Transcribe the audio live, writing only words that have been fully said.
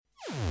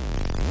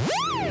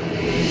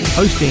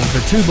hosting for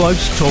Two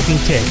Blokes Talking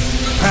Tech,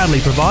 proudly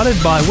provided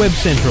by Web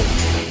Central.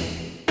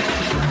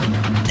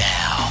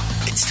 Now,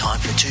 it's time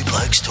for Two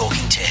Blokes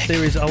Talking Tech.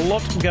 There is a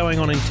lot going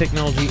on in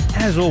technology,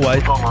 as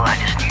always. All the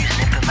latest news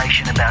and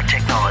information about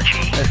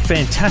technology.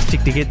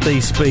 Fantastic to get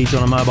these speeds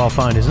on a mobile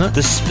phone, isn't it?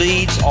 The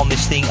speeds on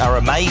this thing are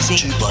amazing.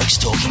 Two Blokes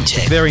Talking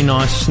Tech. Very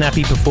nice,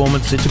 snappy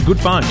performance. It's a good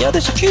phone. Yeah,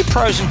 there's a few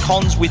pros and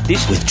cons with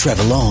this. With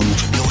Trevor Long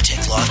from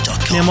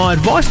YourTechLife.com. Now, my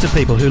advice to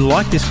people who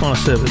like this kind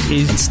of service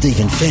is... And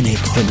Stephen Fennick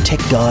from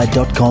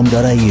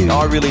TechGuide.com.au.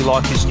 I really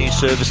like this new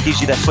service. Gives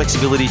you that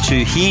flexibility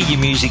to hear your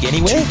music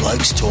anywhere. Two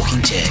Blokes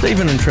Talking Tech.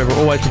 Stephen and Trevor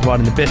always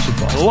providing the best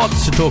advice.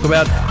 Lots to talk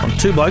about on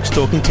Two Blokes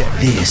Talking Tech.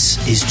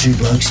 This is Two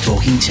Blokes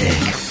Talking Tech.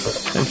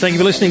 And thank you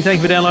for listening. Thank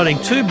you for downloading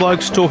Two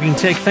Blokes Talking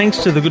Tech. Thanks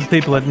to the good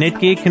people at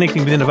Netgear,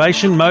 connecting with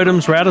innovation,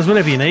 modems, routers,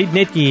 whatever you need.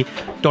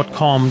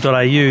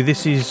 Netgear.com.au.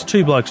 This is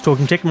Two Blokes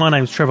Talking Tech. My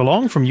name's Trevor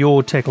Long from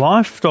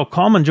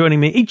YourTechLife.com, and joining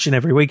me each and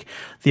every week,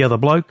 the other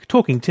bloke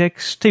talking tech,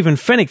 Stephen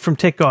Fennick from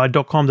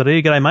TechGuide.com.au.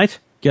 G'day, mate.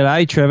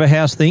 G'day, Trevor.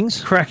 How's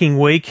things? Cracking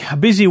week. A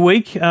busy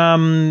week, with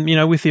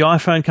the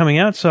iPhone coming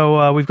out.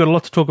 So we've got a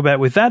lot to talk about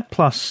with that.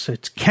 Plus,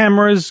 it's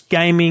cameras,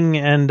 gaming,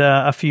 and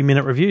a few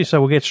minute reviews.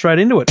 So we'll get straight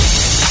into it.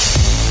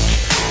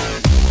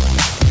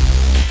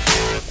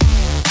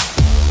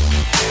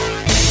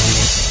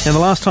 Now, the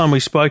last time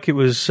we spoke, it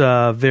was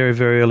very,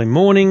 very early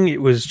morning.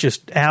 It was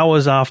just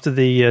hours after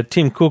the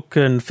Tim Cook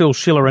and Phil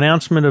Schiller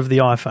announcement of the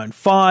iPhone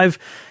 5.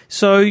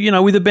 So,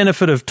 with the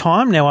benefit of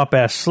time now up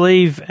our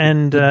sleeve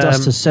and... The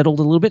dust has settled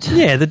a little bit?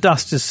 Yeah, the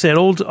dust has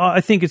settled.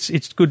 I think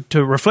it's good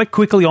to reflect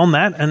quickly on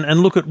that and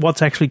look at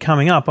what's actually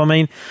coming up. I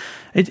mean,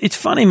 it's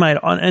funny, mate,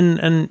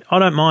 and I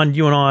don't mind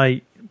you and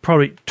I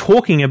probably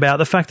talking about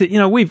the fact that,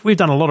 we've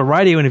done a lot of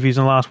radio interviews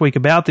in the last week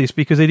about this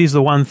because it is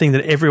the one thing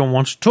that everyone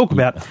wants to talk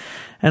about.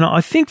 And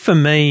I think for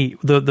me,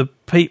 the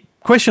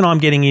question I'm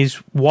getting is,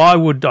 why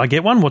would I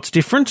get one? What's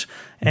different?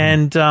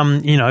 And,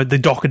 the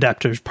dock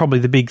adapter is probably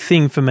the big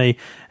thing for me.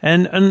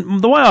 And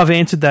the way I've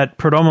answered that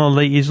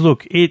predominantly is,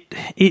 look, it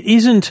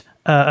isn't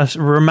a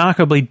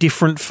remarkably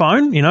different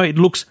phone. It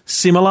looks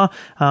similar.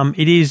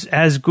 It is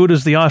as good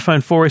as the iPhone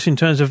 4S in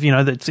terms of,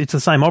 that it's the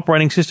same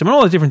operating system and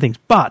all those different things.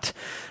 But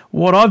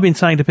what I've been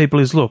saying to people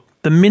is, look,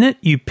 the minute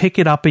you pick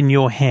it up in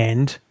your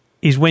hand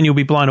is when you'll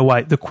be blown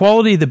away. The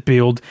quality of the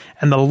build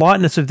and the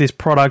lightness of this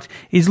product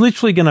is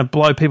literally going to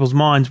blow people's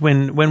minds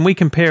when we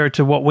compare it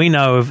to what we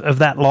know of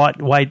that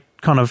lightweight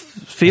kind of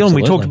feel. Absolutely. And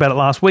we talked about it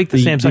last week, the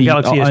Samsung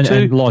Galaxy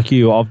S2. And like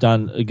you, I've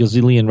done a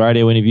gazillion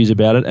radio interviews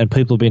about it, and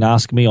people have been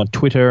asking me on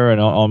Twitter and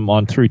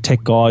on through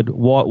Tech Guide,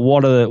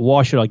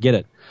 why should I get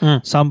it?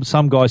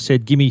 Some guy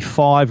said, give me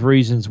 5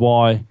 reasons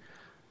why.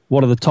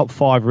 What are the top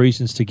 5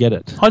 reasons to get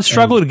it? I'd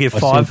struggle to give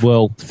 5. I said,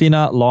 well,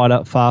 thinner,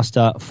 lighter,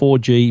 faster,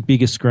 4G,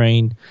 bigger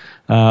screen.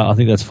 I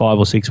think that's 5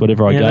 or 6,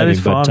 whatever I gave that him. is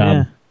 5,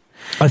 yeah.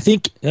 I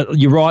think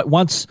you're right.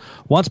 Once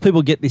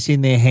people get this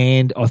in their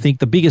hand, I think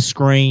the biggest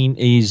screen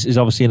is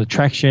obviously an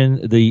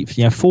attraction. The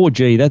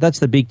 4G, that's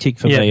the big tick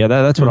for me.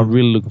 That's what I'm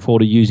really looking forward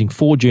to, using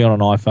 4G on an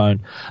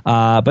iPhone.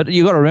 But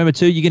you've got to remember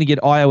too, you're going to get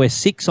iOS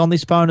 6 on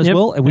this phone as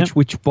well,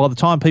 which by the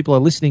time people are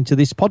listening to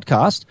this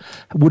podcast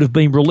would have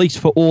been released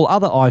for all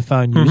other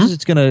iPhone users.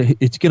 It's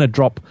going to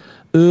drop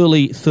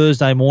early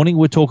Thursday morning.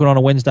 We're talking on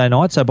a Wednesday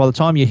night, so by the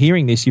time you're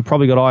hearing this, you've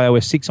probably got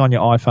iOS 6 on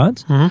your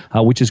iPhones,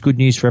 which is good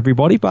news for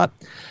everybody. But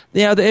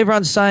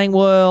everyone's saying,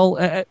 well,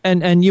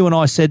 and you and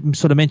I sort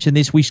of mentioned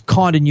this, we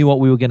kind of knew what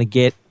we were going to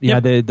get.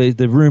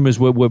 The rumours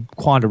were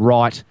kind of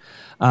right,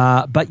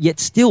 but yet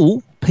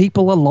still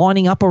people are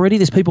lining up already.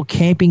 There's people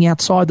camping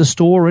outside the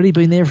store already,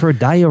 been there for a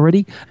day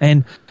already,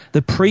 and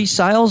the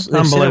pre-sales,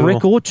 they've set a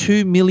record,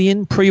 2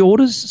 million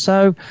pre-orders.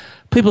 So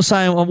people are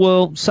saying,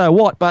 well, so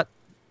what? But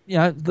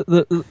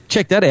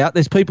check that out.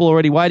 There's people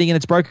already waiting, and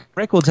it's broken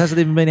records. Hasn't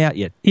even been out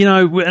yet.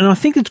 And I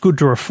think it's good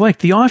to reflect.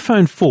 The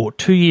iPhone 4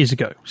 2 years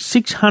ago,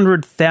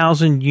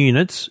 600,000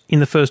 units in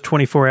the first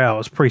 24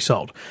 hours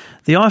pre-sold.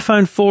 The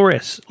iPhone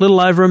 4S, a little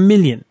over 1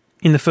 million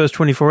in the first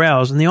 24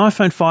 hours, and the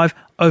iPhone 5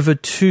 over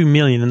 2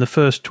 million in the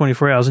first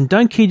 24 hours. And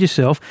don't kid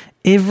yourself,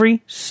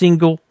 every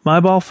single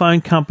mobile phone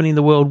company in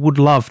the world would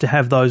love to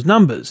have those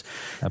numbers.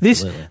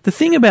 Absolutely. The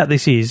thing about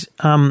this is,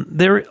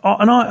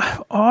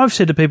 I've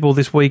said to people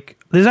this week,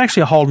 there's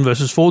actually a Holden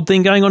versus Ford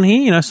thing going on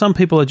here. Some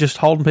people are just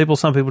Holden people,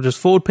 some people are just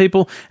Ford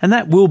people, and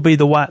that will be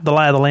the lay of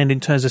the land in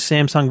terms of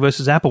Samsung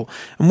versus Apple.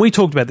 And we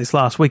talked about this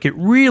last week. It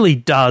really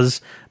does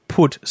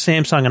put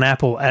Samsung and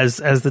Apple as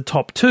the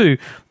top two.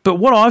 But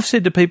what I've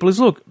said to people is,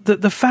 look,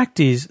 the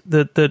fact is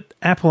that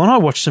Apple, and I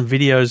watched some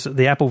videos,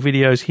 the Apple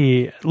videos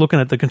here,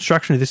 looking at the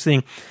construction of this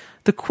thing,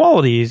 the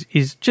quality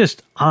is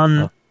just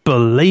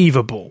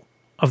unbelievable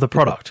of the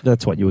product.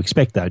 That's what you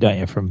expect, though, don't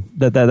you? From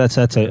that's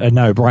a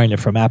no-brainer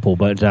from Apple.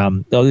 But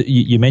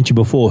you mentioned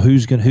before,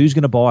 who's going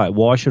to buy it?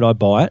 Why should I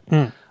buy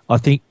it? I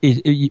think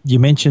you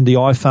mentioned the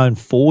iPhone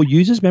 4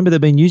 users. Remember,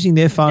 they've been using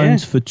their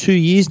phones for 2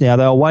 years now.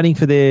 They were waiting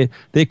for their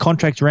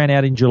contracts ran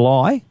out in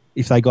July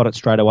if they got it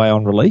straight away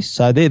on release.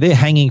 So they're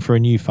hanging for a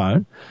new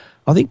phone.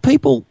 I think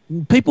people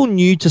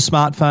new to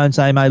smartphones,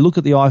 they may look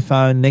at the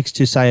iPhone next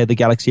to, say, the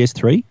Galaxy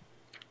S3,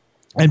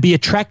 and be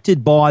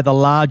attracted by the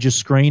larger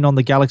screen on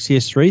the Galaxy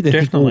S3. They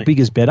think all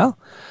bigger is better.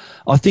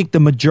 I think the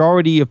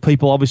majority of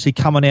people obviously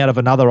coming out of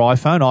another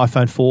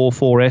iPhone 4,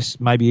 4S,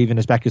 maybe even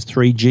as back as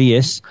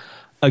 3GS,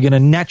 are going to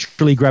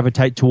naturally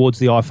gravitate towards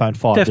the iPhone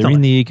 5. Definitely. They're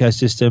in the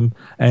ecosystem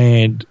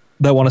and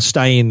they want to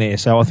stay in there.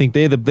 So I think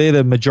they're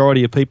the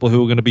majority of people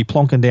who are going to be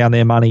plonking down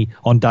their money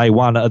on day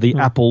one are the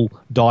Apple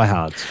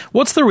diehards.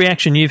 What's the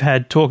reaction you've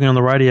had talking on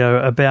the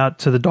radio about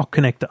to the dock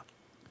connector?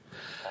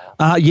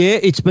 Yeah,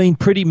 it's been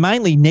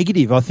mainly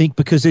negative, I think,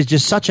 because there's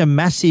just such a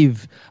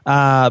massive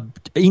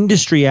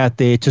industry out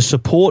there to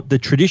support the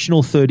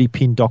traditional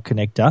 30-pin dock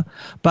connector.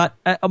 But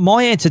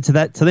my answer to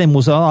them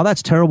was, oh,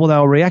 that's terrible. They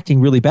were reacting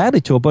really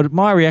badly to it. But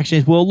my reaction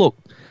is, well, look,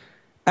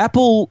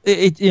 Apple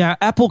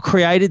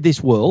created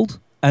this world,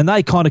 and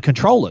they kind of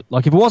control it.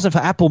 Like, if it wasn't for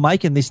Apple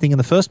making this thing in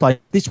the first place,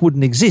 this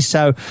wouldn't exist.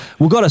 So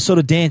we've got to sort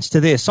of dance to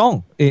their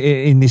song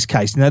in this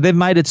case. Now, they've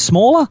made it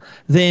smaller,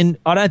 then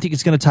I don't think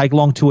it's going to take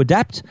long to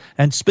adapt.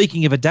 And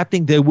speaking of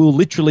adapting, there will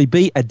literally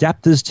be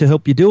adapters to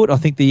help you do it. I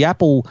think the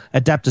Apple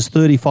adapter's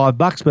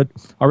 $35, but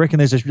I reckon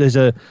there's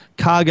a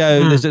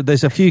cargo,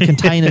 there's a few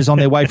containers on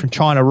their way from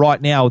China right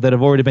now that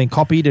have already been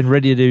copied and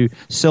ready to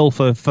sell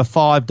for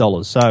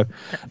 $5. So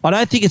I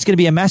don't think it's going to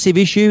be a massive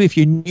issue. If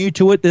you're new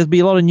to it, there'll be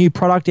a lot of new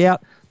product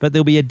out, but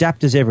there'll be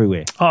adapters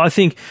everywhere. I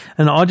think,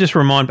 and I just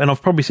remind, and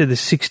I've probably said this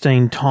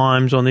 16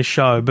 times on this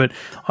show, but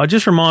I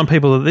just remind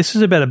people that this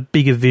is about a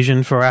bigger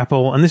vision for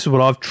Apple, and this is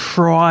what I've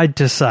tried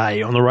to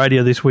say on the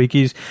radio this week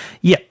is,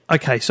 yeah,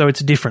 okay, so it's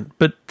different,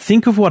 but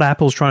think of what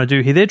Apple's trying to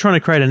do here. They're trying to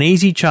create an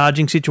easy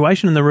charging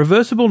situation, and the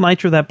reversible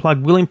nature of that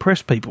plug will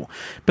impress people,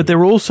 but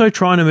they're also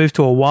trying to move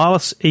to a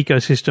wireless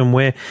ecosystem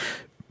where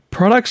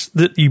products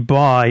that you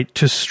buy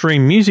to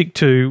stream music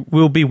to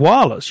will be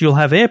wireless. You'll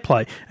have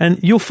AirPlay, and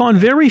you'll find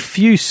very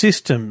few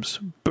systems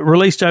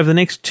released over the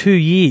next 2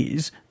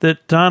 years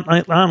that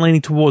aren't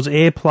leaning towards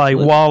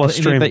AirPlay wireless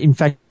streaming. In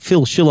fact,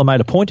 Phil Schiller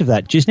made a point of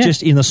that.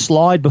 Just in the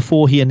slide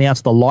before he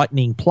announced the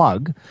Lightning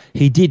plug,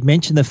 he did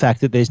mention the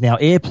fact that there's now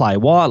AirPlay,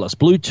 wireless,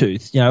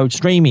 Bluetooth,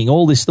 streaming,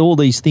 all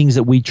these things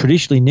that we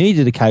traditionally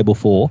needed a cable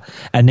for,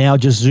 and now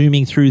just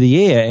zooming through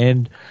the air.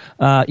 And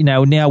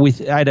now with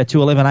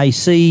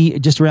 802.11ac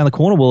just around the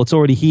corner, well, it's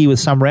already here with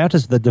some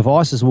routers. The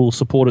devices will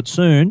support it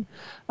soon.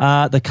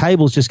 The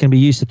cable's just going to be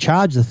used to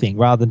charge the thing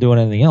rather than doing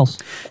anything else.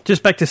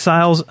 Just back to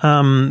sales,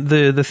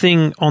 the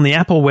thing on the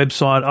Apple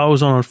website, I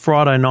was on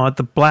Friday night,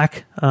 the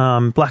black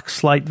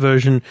slate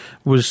version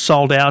was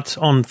sold out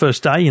on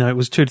first day. It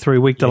was 2 to 3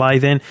 week delay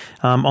then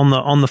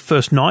on the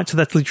first night. So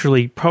that's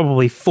literally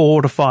probably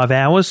 4 to 5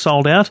 hours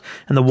sold out.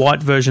 And the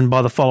white version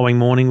by the following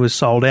morning was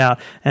sold out.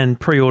 And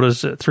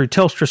pre-orders through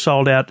Telstra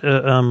sold out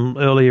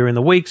earlier in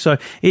the week. So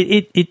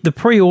the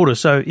pre-order,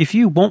 so if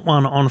you want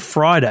one on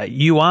Friday,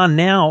 you are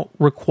now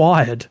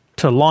required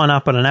to line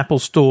up at an Apple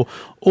store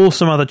or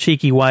some other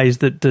cheeky ways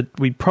that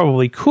we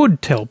probably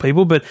could tell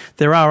people, but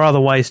there are other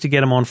ways to get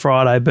them on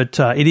Friday, but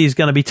it is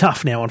going to be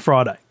tough now on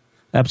Friday.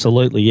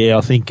 Absolutely, yeah.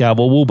 I think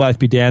we'll both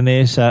be down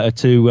there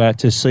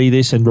to see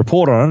this and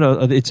report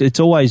on it. It's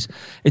always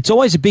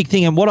a big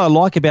thing, and what I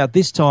like about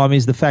this time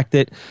is the fact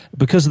that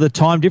because of the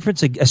time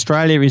difference,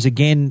 Australia is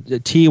again a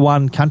tier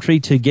 1 country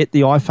to get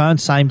the iPhone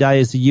same day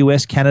as the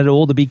US, Canada,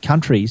 all the big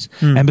countries,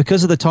 and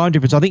because of the time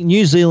difference, I think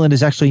New Zealand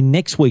is actually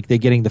next week they're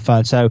getting the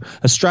phone. So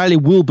Australia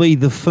will be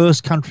the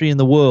first country in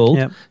the world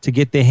to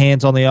get their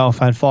hands on the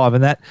iPhone 5,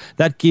 and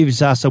that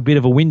gives us a bit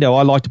of a window.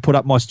 I like to put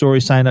up my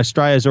story saying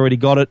Australia's already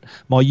got it.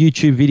 My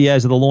YouTube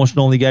videos of the launch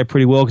normally go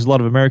pretty well because a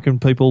lot of American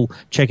people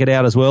check it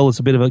out as well.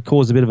 It's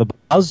caused a bit of a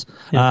buzz.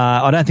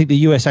 I don't think the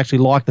US actually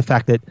like the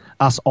fact that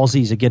us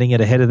Aussies are getting it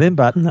ahead of them,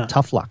 but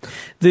tough luck.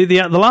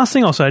 The last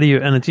thing I'll say to you,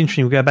 and it's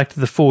interesting, we'll go back to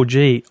the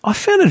 4G. I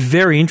found it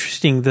very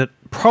interesting that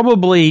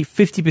probably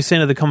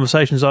 50% of the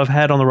conversations I've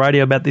had on the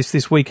radio about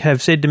this week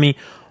have said to me,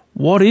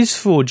 what is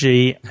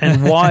 4G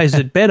and why is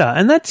it better?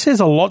 And that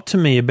says a lot to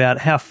me about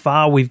how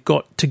far we've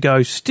got to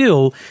go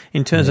still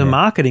in terms of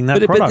marketing that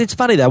product. But it's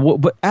funny, though.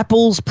 But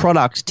Apple's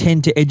products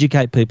tend to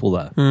educate people,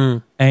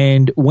 though.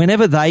 And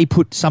whenever they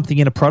put something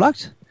in a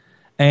product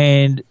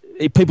and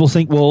people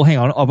think, well, hang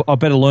on, I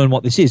better learn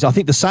what this is. I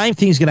think the same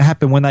thing is going to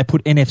happen when they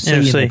put NFC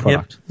in the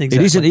product. Yep,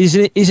 exactly.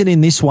 It isn't in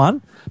this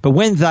one, but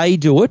when they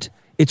do it,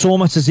 it's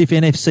almost as if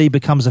NFC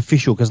becomes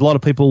official because a lot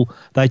of people,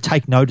 they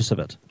take notice of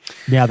it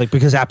now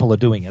because Apple are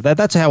doing it.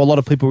 That's how a lot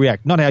of people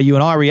react. Not how you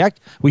and I react.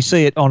 We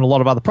see it on a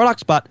lot of other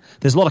products, but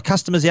there's a lot of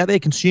customers out there,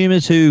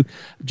 consumers who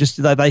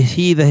just they read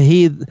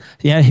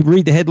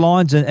the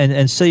headlines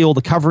and see all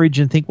the coverage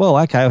and think, well,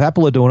 okay, if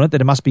Apple are doing it,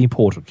 then it must be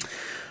important.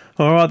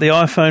 All right, the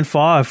iPhone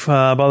 5.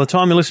 By the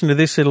time you listen to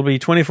this, it'll be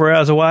 24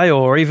 hours away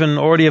or even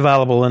already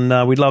available,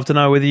 and we'd love to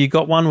know whether you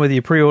got one, whether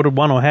you pre-ordered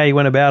one, or how you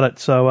went about it.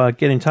 So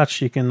get in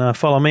touch. You can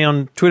follow me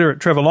on Twitter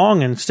at Trevor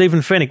Long and Stephen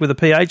Fennick with a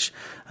PH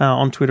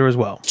on Twitter as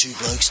well. Two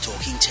Blokes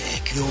Talking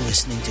Tech. You're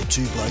listening to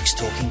Two Blokes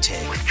Talking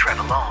Tech with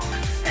Trevor Long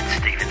and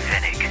Stephen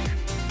Fennick.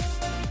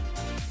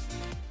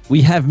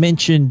 we have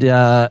mentioned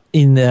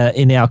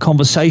in our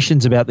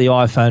conversations about the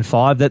iPhone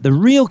 5 that the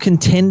real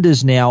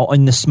contenders now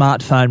in the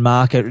smartphone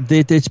market,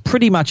 it's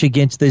pretty much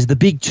there's the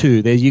big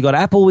two. You got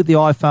Apple with the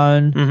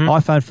iPhone,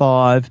 iPhone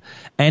 5,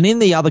 and in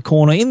the other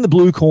corner, in the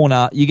blue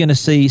corner, you're going to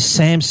see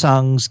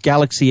Samsung's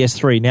Galaxy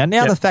S3.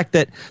 Now the fact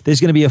that there's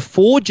going to be a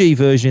 4G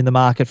version in the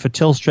market for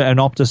Telstra and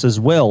Optus as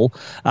well,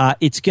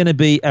 it's going to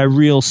be a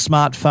real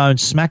smartphone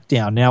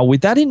smackdown. Now,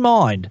 with that in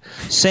mind,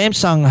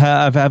 Samsung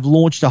have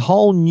launched a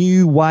whole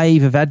new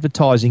wave of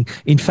advertising.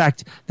 In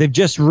fact, they've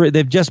just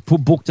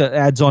booked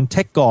ads on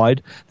Tech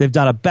Guide. They've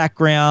done a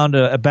background,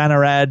 a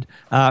banner ad,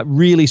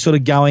 really sort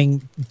of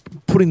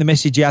putting the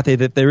message out there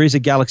that there is a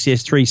Galaxy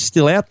S3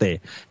 still out there.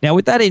 Now,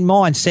 with that in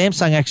mind,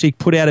 Samsung actually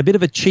put out a bit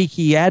of a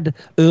cheeky ad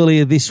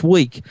earlier this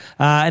week,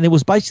 and it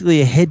was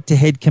basically a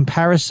head-to-head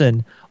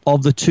comparison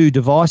of the two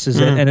devices,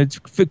 and it's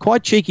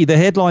quite cheeky. The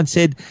headline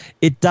said,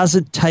 "It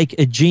doesn't take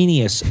a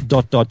genius, ...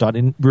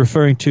 in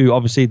referring to,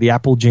 obviously, the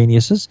Apple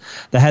geniuses.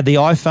 They had the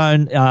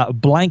iPhone,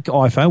 blank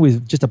iPhone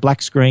with just a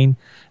black screen,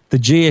 the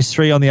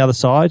GS3 on the other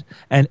side,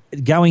 and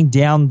going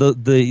down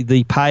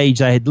the page,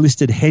 they had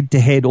listed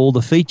head-to-head all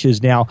the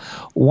features. Now,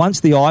 once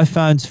the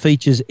iPhone's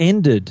features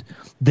ended,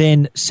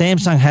 then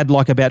Samsung had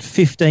like about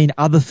 15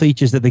 other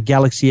features that the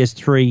Galaxy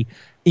S3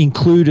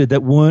 included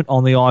that weren't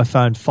on the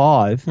iPhone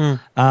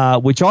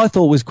 5, which I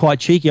thought was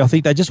quite cheeky. I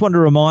think they just want to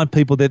remind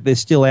people that they're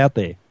still out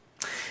there.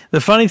 The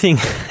funny thing,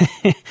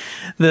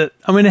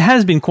 it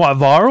has been quite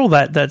viral,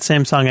 that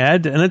Samsung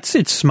ad, and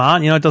it's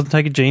smart. It doesn't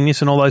take a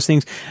genius and all those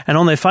things. And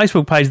on their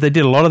Facebook page, they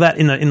did a lot of that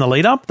in the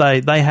lead up.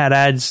 They had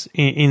ads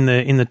in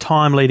the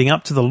time leading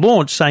up to the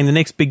launch saying the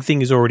next big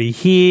thing is already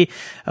here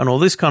and all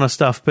this kind of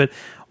stuff. But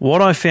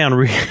what I found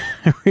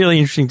really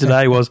interesting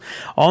today was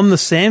on the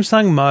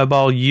Samsung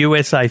Mobile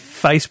USA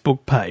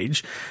Facebook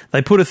page,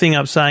 they put a thing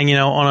up saying,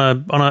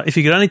 if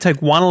you could only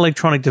take one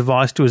electronic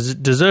device to a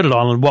deserted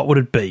island, what would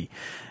it be?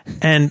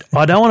 And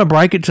I don't want to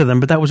break it to them,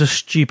 but that was a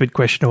stupid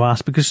question to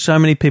ask because so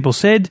many people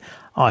said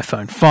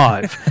iPhone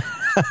 5.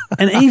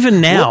 And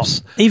even now,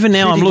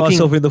 I'm looking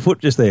myself in the foot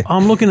just there.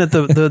 I'm looking at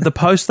the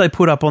post they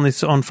put up on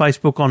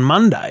Facebook on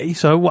Monday,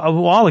 so a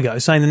while ago,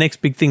 saying the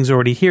next big thing's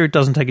already here. It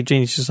doesn't take a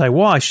genius to say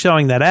why.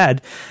 Showing that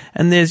ad,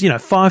 and there's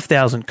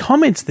 5,000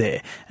 comments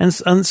there, and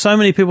so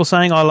many people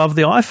saying I love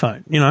the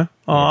iPhone.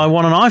 I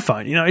want an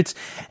iPhone. It's.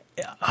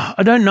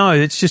 I don't know.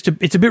 It's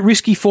a bit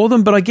risky for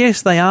them, but I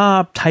guess they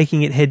are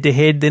taking it head to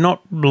head. They're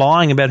not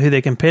lying about who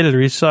their competitor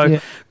is, so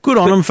good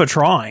on them for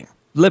trying.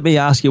 Let me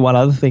ask you one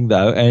other thing,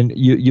 though, and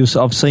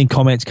I've seen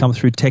comments come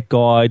through Tech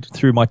Guide,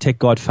 through my Tech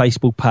Guide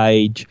Facebook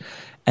page,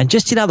 and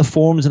just in other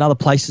forums and other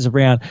places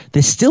around.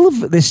 There's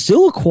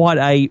still quite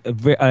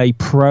a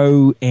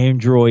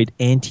pro-Android,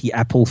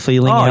 anti-Apple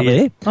feeling out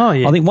there. Oh,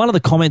 yeah. I think one of the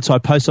comments I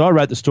posted, I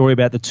wrote the story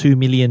about the 2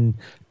 million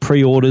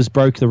pre-orders,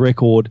 broke the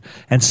record,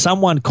 and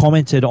someone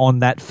commented on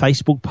that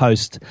Facebook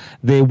post.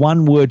 Their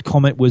one-word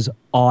comment was,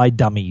 "I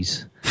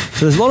dummies."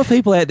 So there's a lot of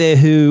people out there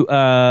who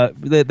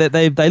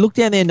they look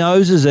down their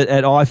noses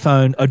at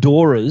iPhone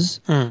adorers,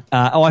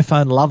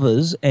 iPhone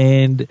lovers,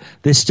 and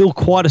there's still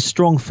quite a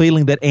strong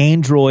feeling that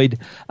Android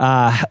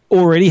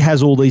already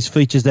has all these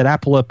features that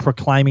Apple are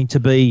proclaiming to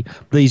be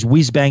these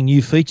whiz-bang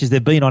new features.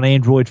 They've been on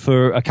Android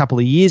for a couple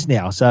of years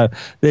now. So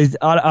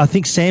I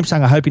think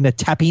Samsung are hoping to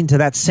tap into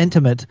that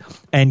sentiment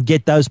and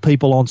get those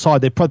people on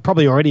side. They're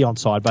probably already on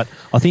side, but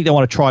I think they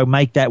want to try and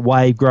make that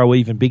wave grow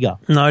even bigger.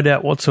 No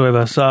doubt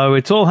whatsoever. So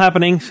it's all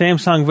happening,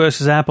 Samsung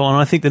versus Apple, and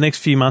I think the next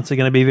few months are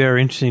going to be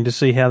very interesting to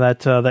see how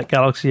that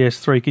Galaxy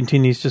S3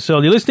 continues to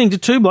sell. You're listening to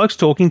Two Blokes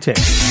Talking Tech.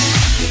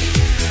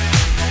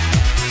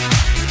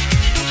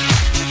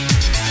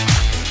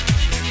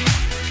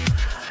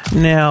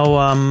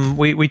 Now,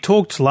 we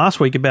talked last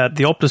week about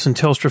the Optus and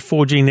Telstra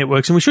 4G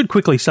networks, and we should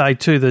quickly say,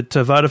 too, that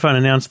Vodafone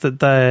announced that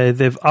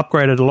they've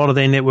upgraded a lot of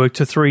their network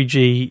to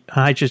 3G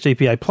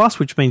HSDPA+,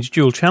 which means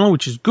dual channel,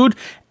 which is good,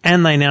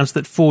 and they announced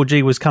that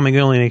 4G was coming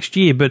early next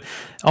year. But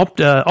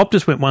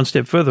Optus went one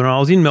step further, and I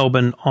was in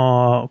Melbourne,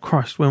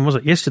 when was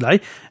it?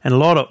 Yesterday, and a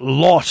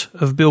lot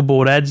of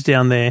billboard ads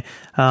down there.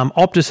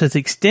 Optus has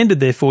extended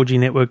their 4G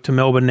network to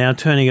Melbourne now,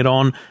 turning it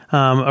on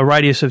a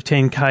radius of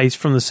 10 k's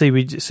from the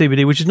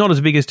CBD, which is not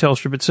as big as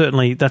Telstra, but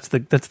certainly that's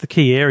the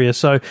key area.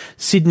 So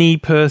Sydney,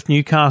 Perth,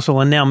 Newcastle,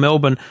 and now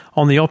Melbourne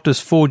on the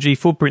Optus 4G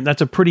footprint.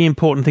 That's a pretty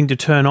important thing to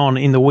turn on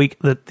in the week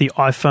that the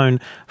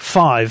iPhone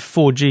 5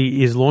 4G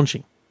is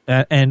launching.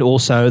 And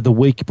also the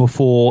week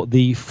before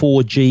the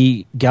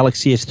 4G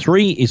Galaxy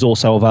S3 is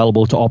also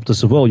available to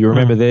Optus as well. You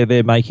remember they're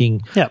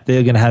going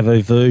to have a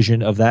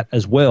version of that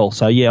as well.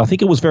 So yeah, I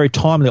think it was very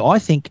timely. I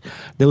think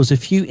there was a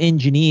few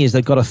engineers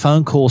that got a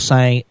phone call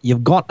saying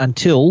you've got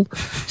until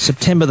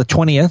September the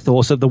 20th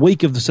or so the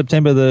week of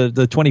September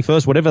the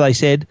 21st, whatever they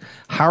said.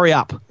 Hurry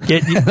up!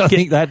 Get your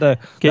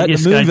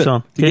skates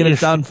on. Get it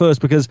done first,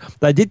 because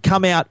they did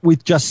come out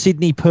with just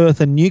Sydney, Perth,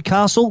 and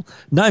Newcastle.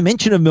 No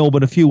mention of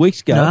Melbourne a few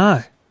weeks ago.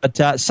 No.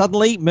 But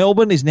suddenly,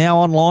 Melbourne is now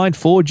online,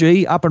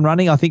 4G, up and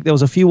running. I think there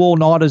was a few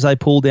all-nighters they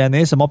pulled down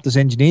there, some Optus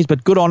engineers,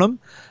 but good on them,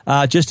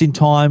 just in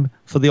time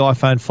for the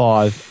iPhone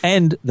 5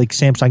 and the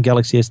Samsung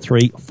Galaxy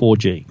S3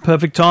 4G.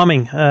 Perfect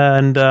timing,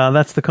 and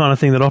that's the kind of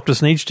thing that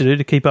Optus needs to do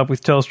to keep up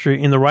with Telstra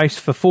in the race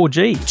for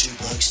 4G. Two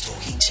Blokes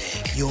Talking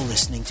Tech. You're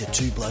listening to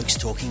Two Blokes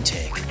Talking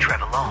Tech. With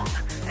Trevor Long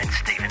and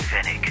Stephen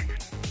Fennick.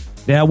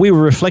 Now, we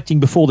were reflecting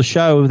before the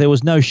show, there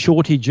was no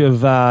shortage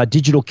of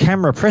digital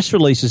camera press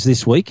releases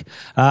this week.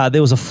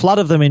 There was a flood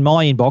of them in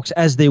my inbox,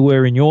 as there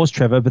were in yours,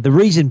 Trevor. But the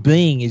reason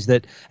being is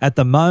that at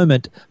the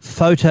moment,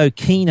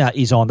 Photokina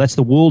is on. That's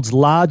the world's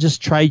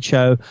largest trade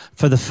show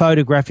for the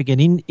photographic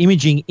and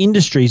imaging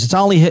industries.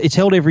 It's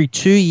held every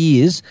 2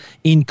 years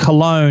in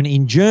Cologne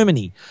in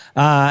Germany.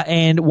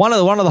 And one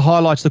of the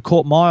highlights that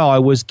caught my eye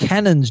was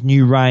Canon's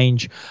new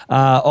range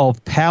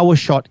of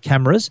PowerShot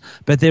cameras.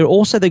 But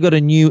they've got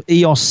a new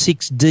EOS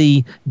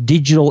 6D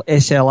digital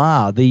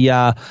SLR.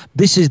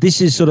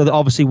 This is sort of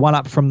obviously one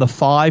up from the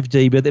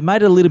 5D, but they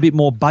made it a little bit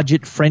more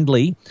budget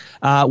friendly,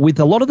 with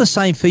a lot of the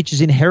same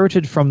features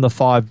inherited from the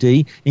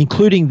 5D,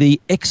 including the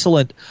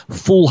excellent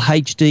full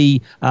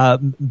HD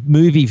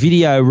movie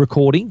video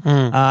recording,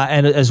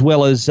 and as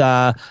well as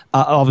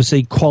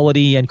obviously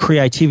quality and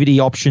creativity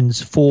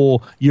options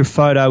for your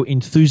photo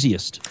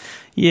enthusiast.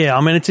 Yeah,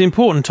 I mean, it's an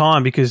important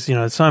time because,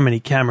 there's so many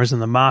cameras in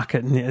the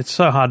market and it's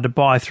so hard to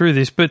buy through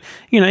this. But,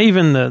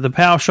 even the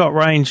PowerShot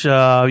range, the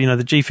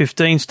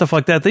G15, stuff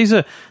like that, this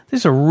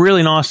is a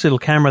really nice little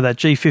camera, that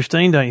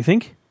G15, don't you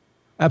think?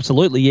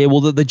 Absolutely, yeah.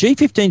 Well, the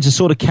G15 is a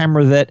sort of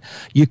camera that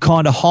your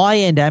kind of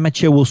high-end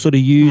amateur will sort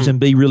of use and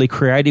be really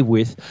creative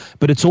with,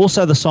 but it's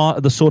also the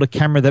sort of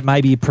camera that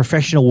maybe a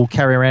professional will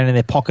carry around in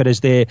their pocket as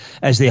their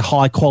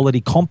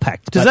high-quality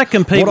compact. Does that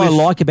compete What with...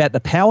 I like about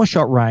the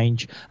PowerShot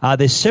range,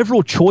 there's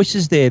several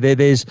choices there.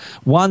 There's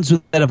ones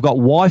that have got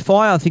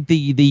Wi-Fi. I think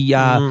the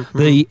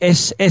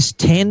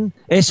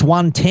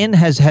S110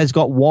 has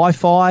got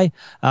Wi-Fi,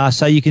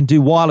 so you can do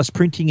wireless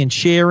printing and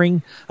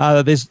sharing.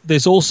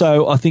 There's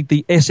also, I think,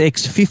 the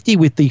SX50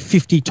 with the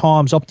 50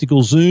 times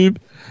optical zoom.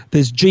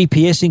 There's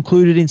GPS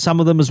included in some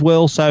of them as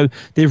well. So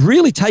they've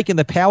really taken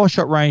the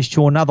PowerShot range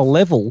to another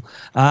level,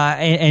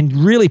 and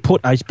really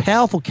put a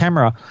powerful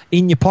camera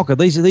in your pocket.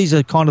 These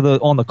are kind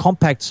of on the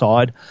compact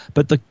side,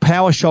 but the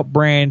PowerShot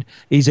brand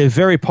is a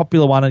very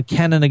popular one, and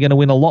Canon are going to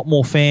win a lot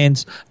more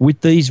fans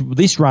with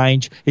this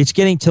range. It's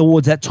getting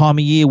towards that time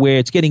of year where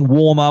it's getting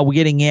warmer, we're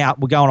getting out,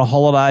 we're going on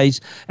holidays,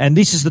 and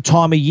this is the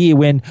time of year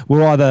when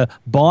we're either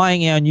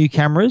buying our new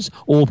cameras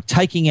or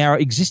taking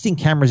our existing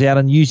cameras out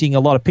and using a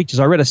lot of pictures.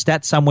 I read a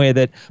stat somewhere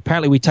that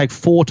apparently we take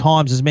 4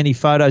 times as many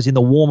photos in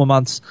the warmer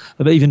months,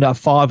 even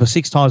 5 or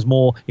 6 times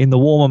more in the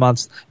warmer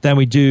months than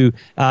we do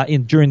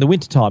during the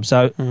winter time.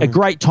 So a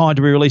great time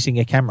to be releasing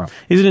a camera.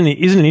 Isn't it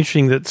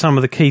interesting that some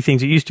of the key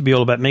things, it used to be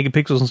all about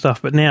megapixels and stuff,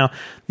 but now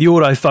the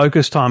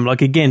autofocus time,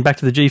 like again, back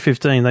to the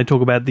G15, they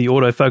talk about the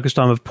autofocus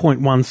time of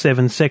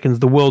 0.17 seconds,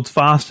 the world's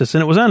fastest.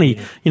 And it was only,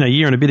 a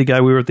year and a bit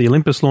ago, we were at the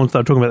Olympus launch, they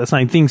were talking about the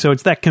same thing. So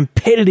it's that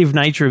competitive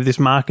nature of this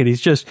market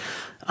is just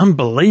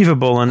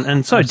unbelievable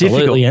and so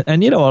Absolutely. difficult.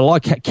 And I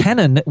like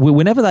Canon,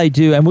 whenever they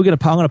do, and I'm going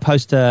to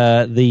post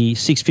the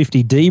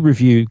 650D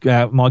review.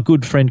 My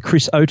good friend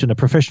Chris Oaten, a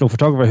professional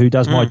photographer who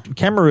does my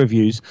camera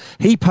reviews,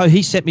 he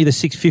sent me the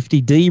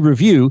 650D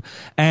review,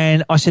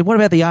 and I said, what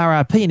about the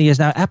RRP? And he goes,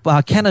 no,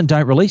 Canon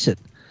don't release it.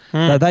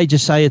 They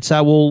just say it's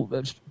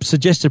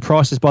suggested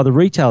prices by the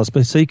retailers,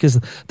 but see, because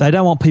they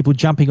don't want people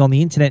jumping on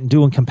the internet and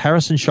doing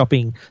comparison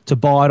shopping to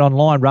buy it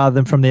online rather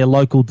than from their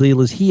local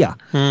dealers here.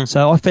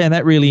 So I found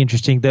that really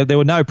interesting. There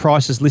were no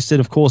prices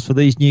listed, of course, for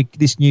this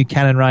new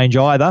Canon range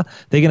either.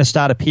 They're going to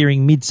start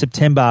appearing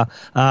mid-September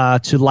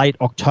to late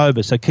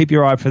October, so keep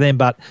your eye out for them,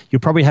 but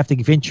you'll probably have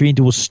to venture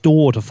into a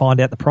store to find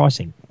out the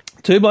pricing.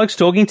 Two Blokes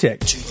Talking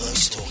Tech. Two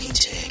Blokes Talking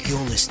Tech. You're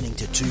listening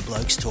to Two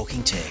Blokes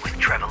Talking Tech. With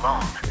Trevor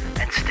Long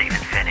and Stephen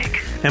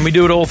Fennick. And we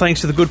do it all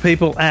thanks to the good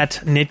people at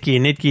Netgear,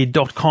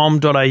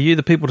 netgear.com.au,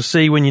 the people to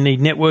see when you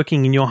need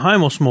networking in your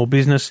home or small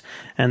business.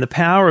 And the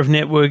power of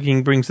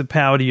networking brings the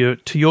power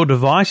to your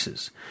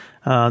devices.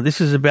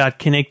 This is about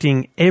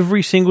connecting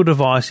every single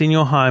device in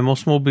your home or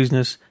small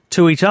business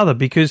to each other,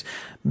 because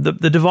the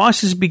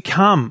devices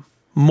become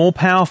more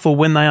powerful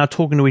when they are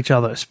talking to each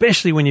other,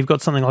 especially when you've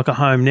got something like a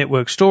home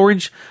network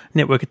storage,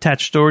 network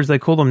attached storage, they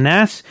call them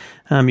NAS.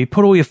 You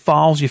put all your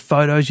files, your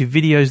photos, your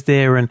videos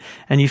there, and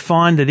you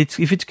find that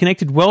if it's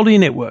connected well to your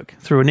network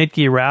through a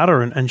Netgear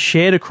router and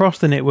shared across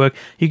the network,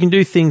 you can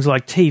do things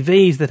like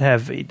TVs that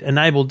have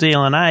enabled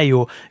DLNA,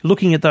 or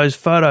looking at those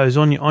photos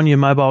on your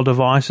mobile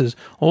devices.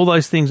 All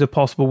those things are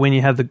possible when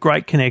you have the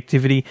great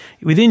connectivity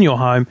within your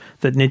home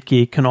that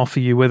Netgear can offer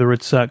you, whether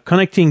it's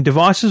connecting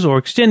devices or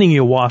extending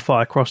your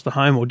Wi-Fi across the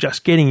home or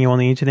just getting you on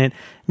the internet.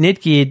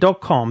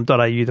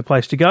 Netgear.com.au, the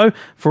place to go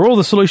for all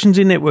the solutions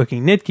in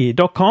networking.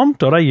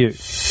 Netgear.com.au.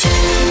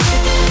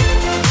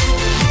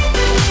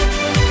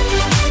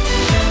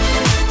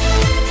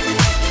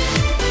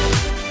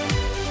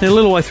 A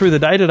little way through the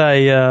day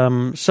today,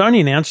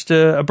 Sony announced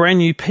a brand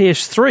new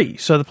PS3.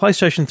 So the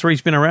PlayStation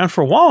 3's been around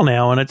for a while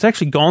now, and it's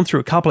actually gone through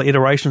a couple of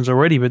iterations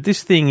already. But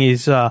this thing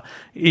is a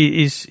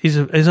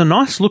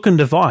nice looking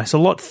device, a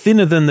lot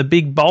thinner than the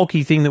big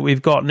bulky thing that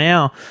we've got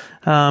now.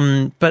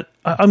 But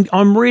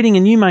I'm reading,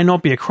 and you may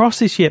not be across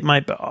this yet,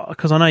 mate,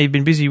 because I know you've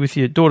been busy with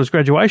your daughter's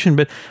graduation.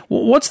 But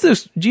what's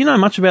this? Do you know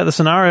much about the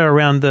scenario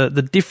around the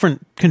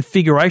different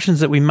configurations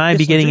that we may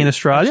be getting in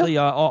Australia? Actually,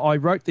 I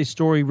wrote this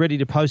story ready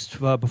to post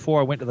before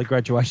I went to the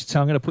graduation, so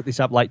I'm going to put this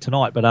up late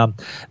tonight. But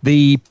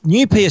the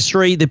new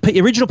PS3,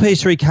 the original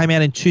PS3 came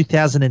out in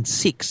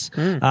 2006.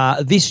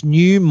 This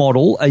new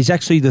model is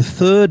actually the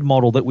third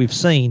model that we've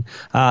seen.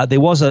 There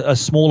was a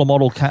smaller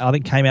model, I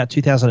think, came out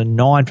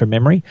 2009 from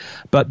memory,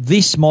 but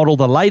this model,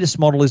 the latest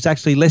model, is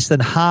actually less than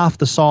half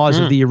the size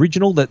of the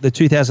original, the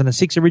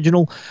 2006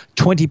 original,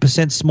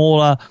 20%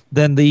 smaller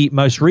than the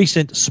most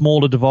recent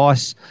smaller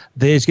device.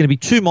 There's going to be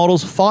two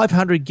models,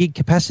 500 gig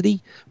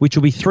capacity, which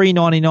will be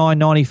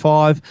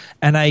 $399.95,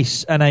 and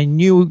a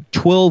new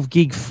 12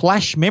 gig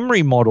flash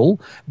memory model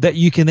that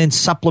you can then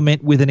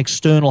supplement with an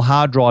external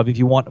hard drive if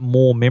you want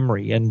more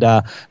memory. And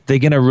they're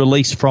going to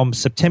release from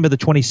September the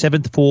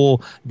 27th for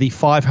the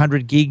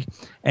 500 gig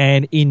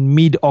and in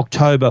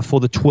mid-October for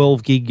the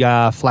 12 gig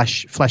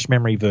flash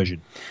memory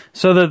version.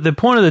 So the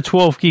point of the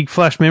 12 gig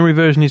flash memory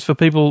version is for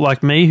people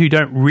like me who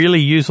don't really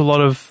use a lot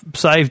of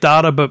saved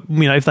data, but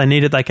if they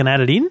need it, they can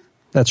add it in?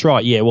 That's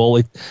right, yeah. Well,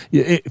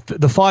 if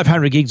the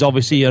 500 gigs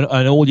obviously an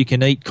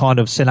all-you-can-eat kind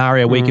of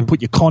scenario where you can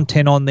put your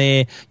content on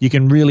there. You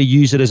can really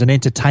use it as an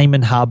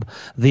entertainment hub.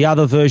 The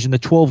other version, the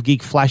 12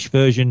 gig flash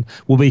version,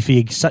 will be for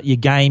your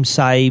game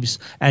saves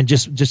and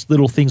just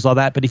little things like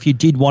that. But if you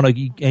did want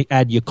to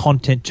add your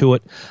content to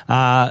it,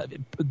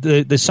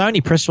 the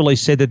Sony press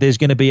release said that there's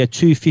going to be a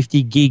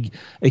 250 gig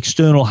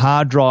external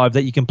hard drive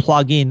that you can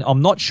plug in.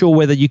 I'm not sure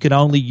whether you can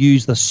only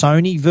use the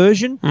Sony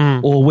version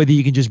or whether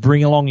you can just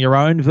bring along your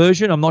own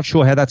version. I'm not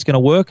sure how that's going to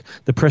work.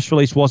 The press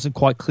release wasn't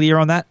quite clear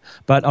on that,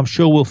 but I'm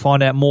sure we'll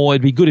find out more.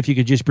 It'd be good if you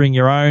could just bring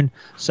your own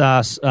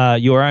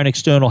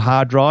external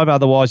hard drive.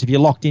 Otherwise, if you're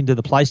locked into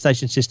the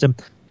PlayStation system,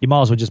 you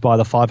might as well just buy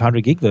the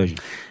 500 gig version.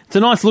 It's a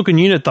nice looking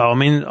unit, though. I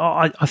mean,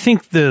 I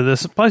think the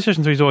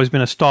PlayStation 3 has always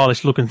been a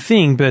stylish looking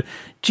thing, but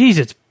geez,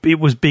 it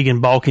was big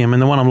and bulky. I mean,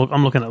 the one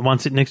I'm looking at, the one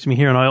sitting next to me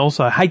here, and I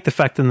also hate the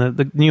fact that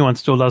the new one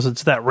still does.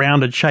 It's that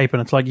rounded shape,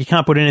 and it's like you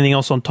can't put anything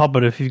else on top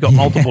of it if you've got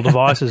multiple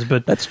devices.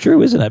 But that's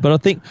true, isn't it? But I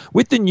think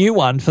with the new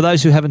one, for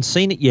those who haven't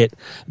seen it yet,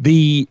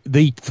 the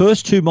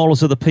first two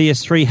models of the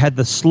PS3 had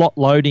the slot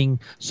loading,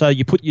 so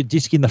you put your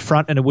disc in the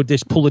front and it would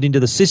just pull it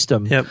into the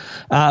system. Yep.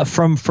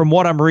 From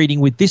what I'm reading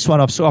with this one,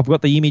 I've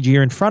got the image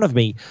here in front of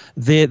me.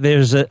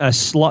 There's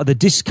the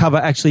disc cover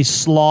actually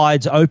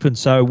slides open,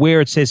 so where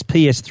it says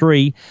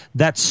PS3,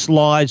 that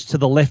slides to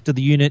the left of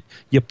the unit.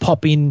 You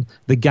pop in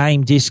the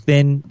game disc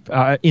then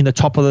in the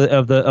top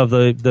of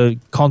the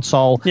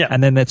console,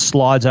 and then that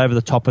slides over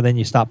the top, and then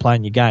you start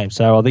playing your game.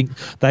 So I think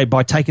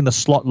by taking the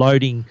slot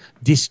loading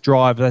disc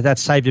drive, that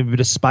saved a bit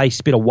of space,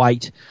 a bit of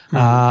weight.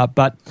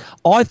 But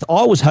I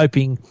was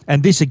hoping,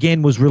 and this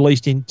again was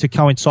released to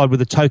coincide with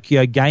the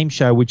Tokyo Game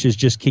Show, which has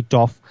just kicked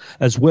off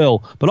as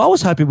well. But I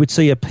was hoping we'd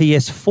see a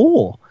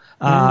PS4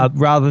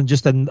 rather than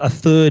just a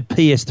third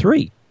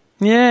PS3.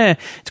 Yeah,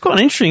 it's quite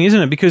interesting,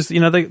 isn't it? Because, you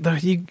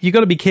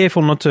got to be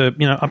careful not to,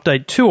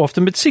 update too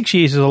often, but 6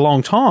 years is a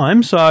long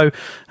time. So,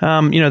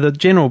 the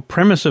general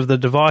premise of the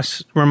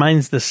device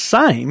remains the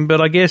same,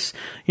 but I guess,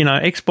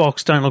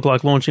 Xbox don't look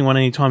like launching one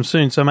anytime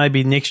soon. So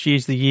maybe next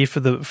year's the year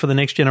for the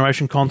next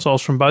generation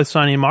consoles from both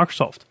Sony and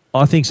Microsoft.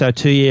 I think so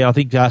too, yeah. I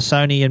think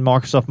Sony and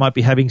Microsoft might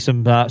be having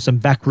some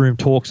backroom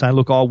talk saying,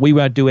 look, we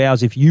won't do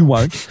ours if you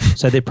won't.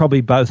 So they're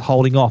probably both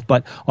holding off.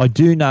 But I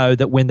do know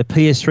that when the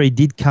PS3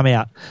 did come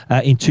out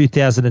in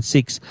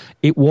 2006,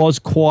 it was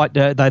quite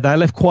they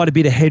left quite a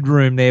bit of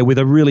headroom there with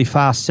a really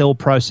fast cell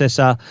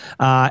processor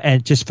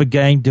and just for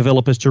game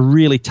developers to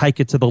really take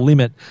it to the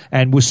limit.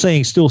 And we're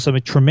seeing still some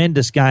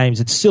tremendous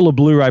games. It's still a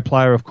Blu-ray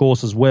player, of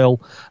course, as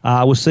well.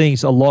 We're seeing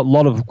a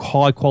lot of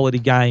high-quality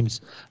games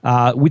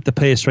with the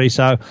PS3.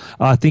 So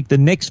I think the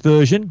next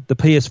version, the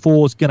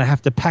PS4, is going to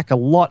have to pack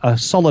a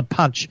solid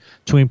punch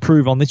to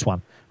improve on this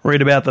one.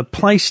 Read about the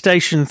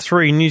PlayStation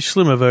 3 new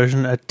slimmer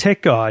version at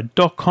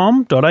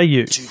techguide.com.au.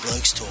 Two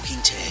Blokes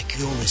Talking Tech.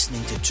 You're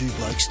listening to Two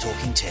Blokes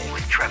Talking Tech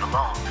with Trevor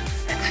Long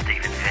and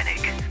Stephen Fennick.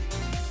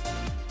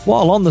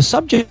 While on the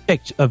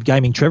subject of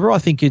gaming, Trevor, I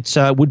think it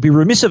would be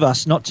remiss of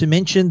us not to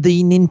mention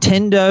the new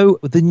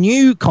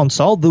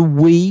console, the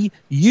Wii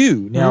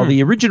U. Now,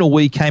 the original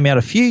Wii came out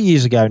a few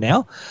years ago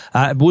now.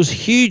 It was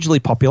hugely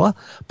popular,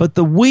 but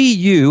the Wii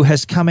U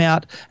has come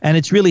out and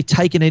it's really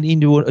taken it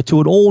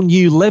to an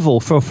all-new level.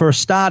 For a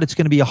start, it's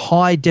going to be a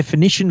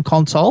high-definition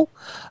console.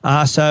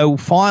 So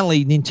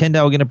finally,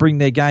 Nintendo are going to bring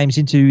their games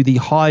into the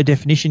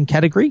high-definition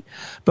category.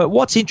 But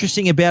what's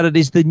interesting about it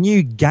is the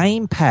new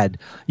gamepad.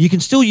 You can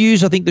still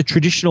use, I think, the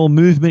traditional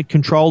movement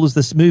controllers,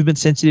 the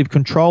movement-sensitive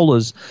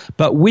controllers,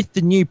 but with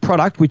the new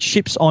product, which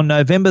ships on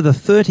November the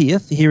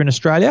 30th here in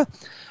Australia,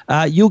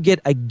 you'll get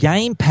a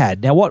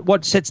gamepad. Now,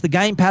 what sets the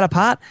gamepad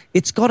apart?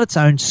 It's got its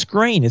own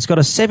screen. It's got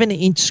a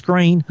 7-inch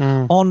screen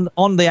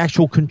on the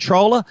actual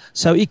controller,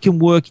 so it can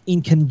work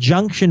in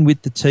conjunction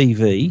with the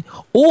TV.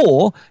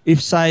 Or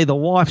if, say, the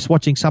wife's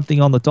watching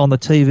something on the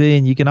TV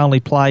and you can only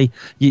play,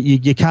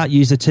 you can't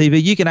use the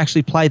TV, you can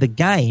actually play the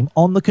game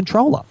on the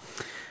controller.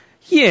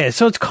 Yeah,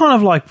 so it's kind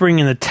of like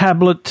bringing the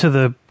tablet to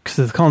the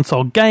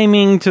console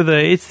gaming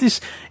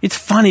it's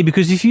funny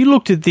because if you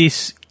looked at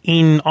this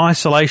in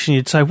isolation,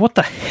 you'd say, what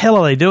the hell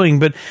are they doing?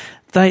 But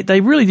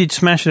they really did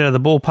smash it out of the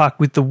ballpark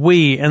with the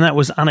Wii, and that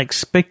was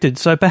unexpected.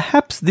 So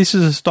perhaps this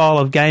is a style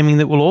of gaming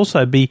that will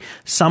also be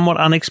somewhat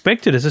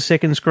unexpected as a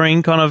second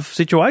screen kind of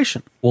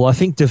situation. Well, I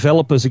think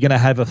developers are going to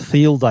have a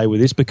field day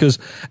with this, because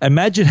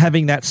imagine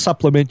having that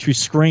supplementary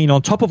screen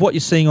on top of what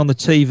you're seeing on the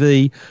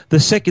TV. The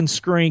second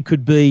screen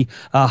could be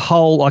a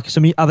whole, like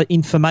some other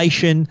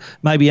information,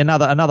 maybe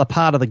another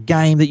part of the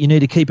game that you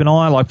need to keep an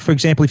eye on. Like, for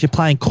example, if you're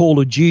playing Call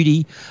of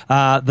Duty,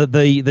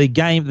 the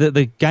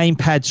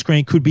gamepad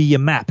screen could be your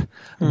map,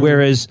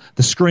 whereas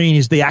the screen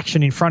is the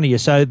action in front of you.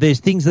 So there's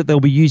things that they'll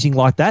be using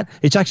like that.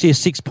 It's actually a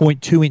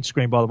 6.2-inch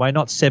screen, by the way,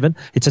 not 7.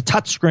 It's a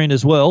touch screen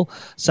as well.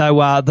 So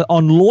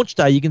on launch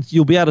day,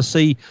 you'll be able to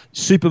see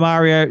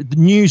the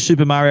new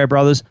Super Mario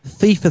Brothers,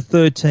 FIFA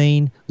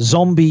 13,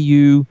 Zombie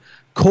U,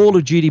 Call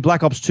of Duty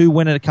Black Ops 2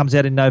 when it comes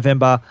out in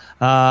November.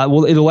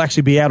 Well, it'll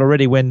actually be out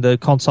already when the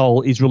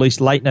console is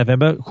released late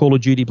November. Call of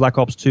Duty Black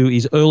Ops 2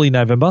 is early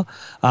November.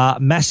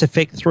 Mass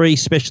Effect 3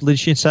 Special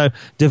Edition. So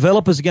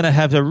developers are going to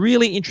have a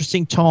really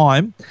interesting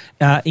time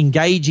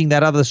engaging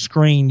that other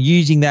screen,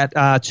 using that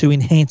to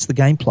enhance the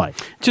gameplay.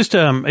 Just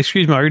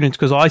excuse my ignorance,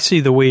 because I see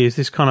the Wii as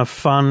this kind of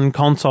fun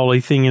console-y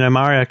thing,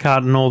 Mario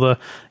Kart and all the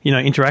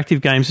interactive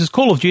games. Has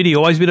Call of Duty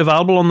always been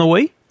available on the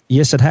Wii?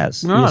 Yes, it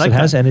has. Oh, yes, okay. It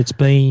has, and it's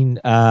been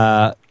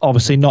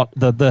obviously not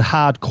the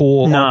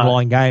hardcore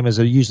online gamers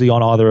are usually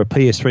on either a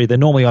PS3. They're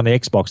normally on the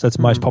Xbox. That's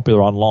most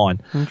popular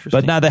online.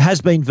 But no, there has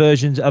been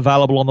versions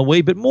available on the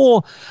Wii, but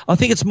I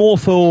think it's more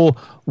for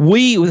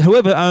Wii.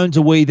 Whoever owns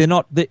a Wii,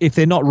 if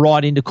they're not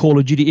right into Call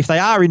of Duty. If they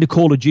are into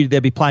Call of Duty, they'll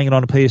be playing it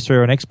on a PS3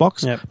 or an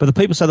Xbox. Yep. But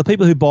the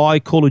people who buy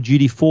Call of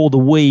Duty for the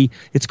Wii,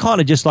 it's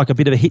kind of just like a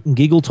bit of a hit and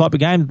giggle type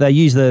of game. They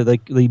use the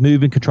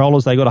movement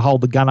controllers. They got to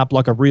hold the gun up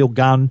like a real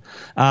gun.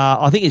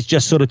 I think it's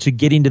just sort of to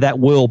get into that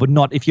world, but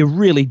not if you're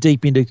really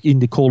deep into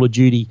Call of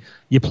Duty,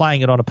 you're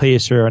playing it on a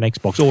PS3 or an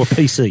Xbox or a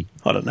PC.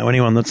 I don't know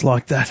anyone that's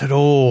like that at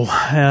all.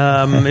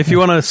 If you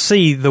want to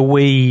see the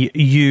Wii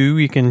U,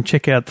 you can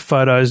check out the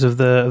photos of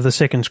the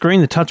second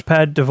screen, the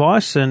touchpad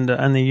device, and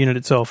the unit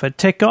itself at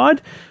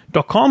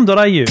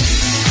techguide.com.au.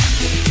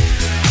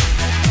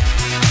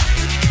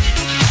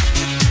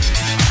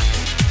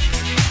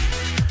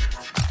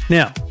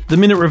 Now, the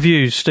minute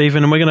reviews,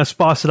 Stephen, and we're going to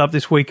spice it up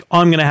this week.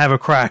 I'm going to have a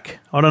crack.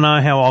 I don't know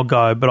how I'll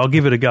go, but I'll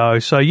give it a go.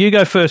 So you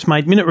go first,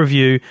 mate. Minute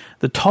review,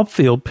 the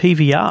Topfield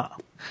PVR.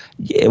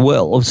 Yeah,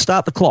 well, I'll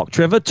start the clock,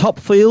 Trevor.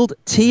 Topfield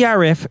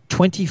TRF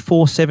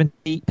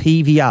 2470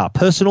 PVR,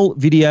 personal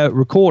video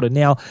recorder.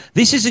 Now,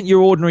 this isn't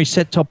your ordinary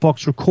set-top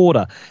box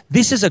recorder.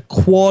 This is a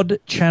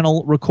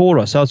quad-channel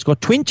recorder. So it's got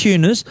twin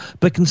tuners,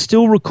 but can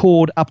still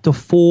record up to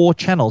 4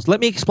 channels. Let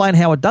me explain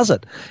how it does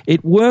it.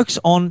 It works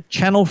on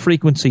channel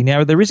frequency.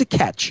 Now, there is a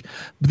catch.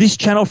 This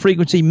channel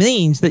frequency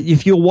means that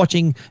if you're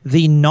watching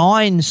the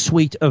 9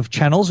 suite of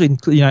channels, in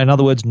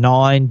other words,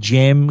 9,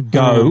 Gem,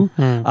 Go,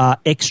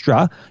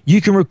 Extra,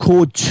 you can record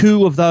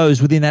 2 of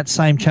those within that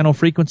same channel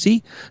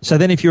frequency. So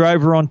then if you're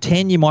over on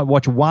 10, you might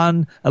watch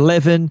 1,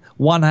 11,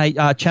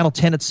 channel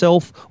 10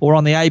 itself, or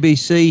on the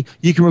ABC,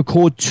 you can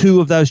record 2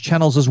 of those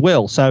channels as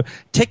well. So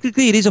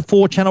technically it is a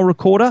 4-channel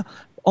recorder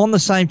on the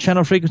same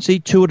channel frequency,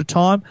 2 at a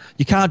time.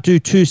 You can't do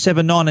 2,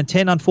 7, 9, and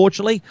 10,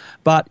 unfortunately,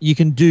 but you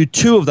can do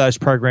 2 of those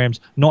programs,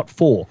 not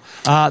 4.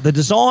 The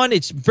design,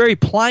 it's very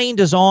plain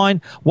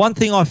design. One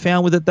thing I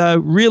found with it, though,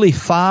 really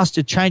fast.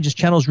 It changes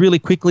channels really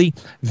quickly.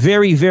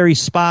 Very, very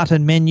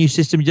Spartan menu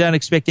system. You don't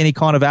expect any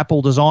kind of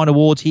Apple Design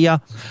Awards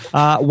here.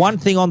 One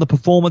thing on the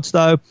performance,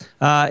 though,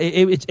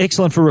 it's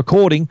excellent for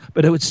recording,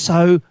 but it was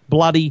so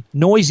bloody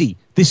noisy.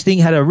 This thing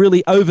had a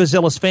really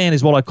overzealous fan,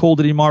 is what I called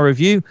it in my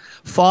review.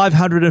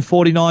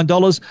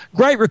 $549.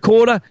 Great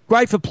recorder,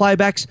 great for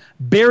playbacks.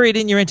 Bury it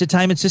in your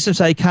entertainment system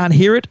so you can't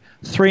hear it.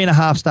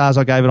 3.5 stars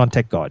I gave it on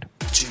Tech Guide.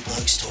 Two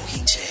Blokes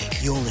Talking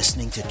Tech. You're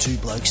listening to Two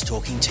Blokes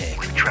Talking Tech.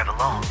 With Trevor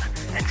Long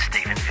and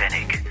Stephen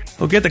Fennick.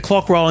 We'll get the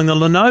clock rolling. The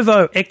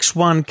Lenovo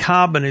X1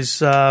 Carbon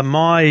is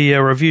my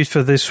review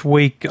for this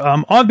week.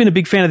 I've been a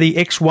big fan of the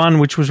X1,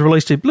 which was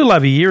released a little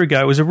over a year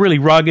ago. It was a really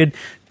rugged,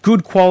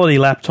 good quality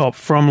laptop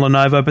from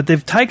Lenovo, but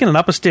they've taken it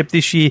up a step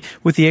this year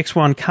with the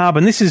X1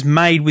 Carbon. This is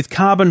made with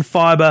carbon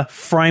fiber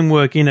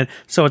framework in it,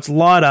 so it's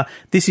lighter.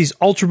 This is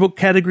Ultrabook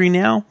category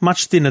now,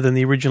 much thinner than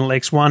the original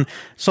X1.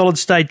 Solid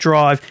state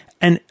drive,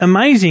 And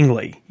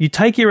amazingly, you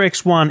take your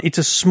X1, it's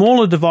a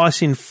smaller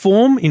device in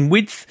form, in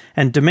width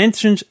and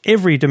dimensions,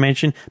 every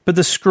dimension, but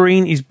the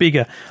screen is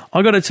bigger.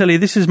 I got to tell you,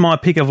 this is my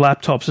pick of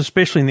laptops,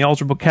 especially in the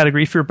Ultrabook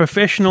category. If you're a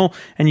professional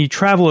and you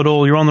travel at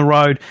all, you're on the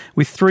road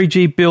with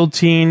 3G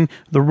built in,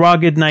 the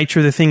rugged nature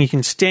of the thing, you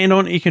can stand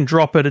on it, you can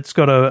drop it. It's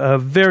got a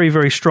very,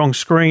 very strong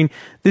screen.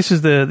 This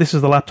is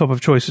the laptop of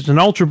choice. It's an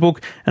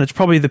Ultrabook, and it's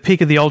probably the pick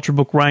of the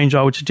Ultrabook range,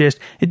 I would suggest.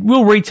 It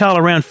will retail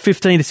around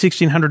 $1,500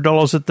 to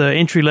 $1,600 at the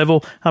entry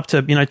level, up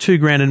to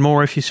 $2,000 and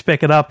more if you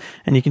spec it up,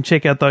 and you can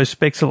check out those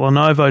specs at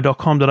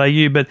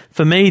lenovo.com.au. But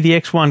for me, the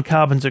X1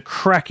 Carbon's a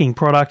cracking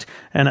product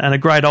and a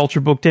great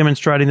Ultrabook,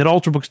 demonstrating that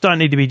Ultrabooks don't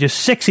need to be just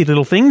sexy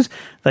little things,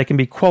 they can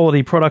be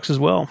quality products as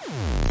well.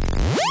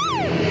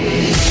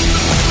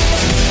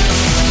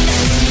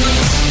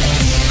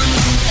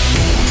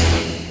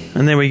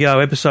 And there we go,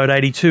 episode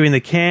 82 in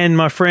the can,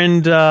 my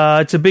friend.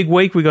 It's a big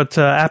week. We got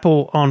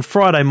Apple on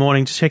Friday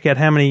morning to check out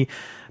how many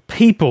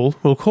people,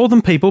 we'll call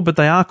them people, but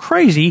they are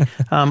crazy,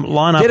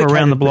 line up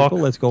around the block.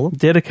 People, let's call them.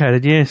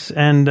 Dedicated, yes.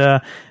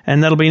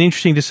 And that'll be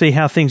interesting to see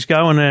how things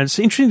go. And it's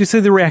interesting to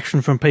see the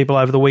reaction from people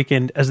over the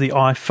weekend as the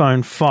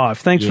iPhone 5.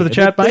 Thanks for the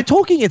chat, mate. They're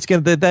talking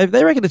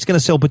they reckon it's going to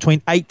sell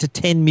between 8 to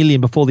 10 million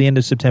before the end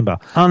of September.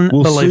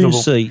 Unbelievable. We'll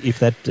soon see if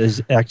that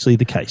is actually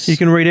the case. You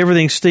can read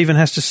everything Stephen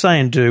has to say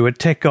and do at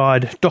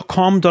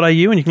techguide.com.au, and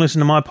you can listen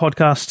to my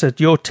podcast at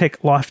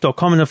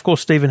yourtechlife.com. And of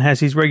course, Stephen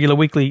has his regular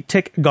weekly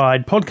Tech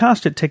Guide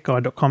podcast at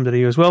techguide.com.au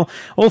as well.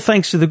 All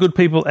thanks to the good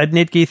people at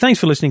Netgear. Thanks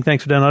for listening.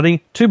 Thanks for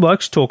downloading. Two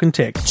Blokes Talking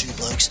Tech. Two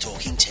Blokes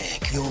Talking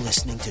Tech. You're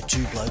listening to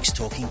Two Blokes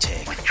Talking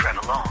Tech with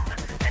Trevor Long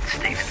and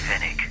Stephen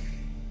Fennick.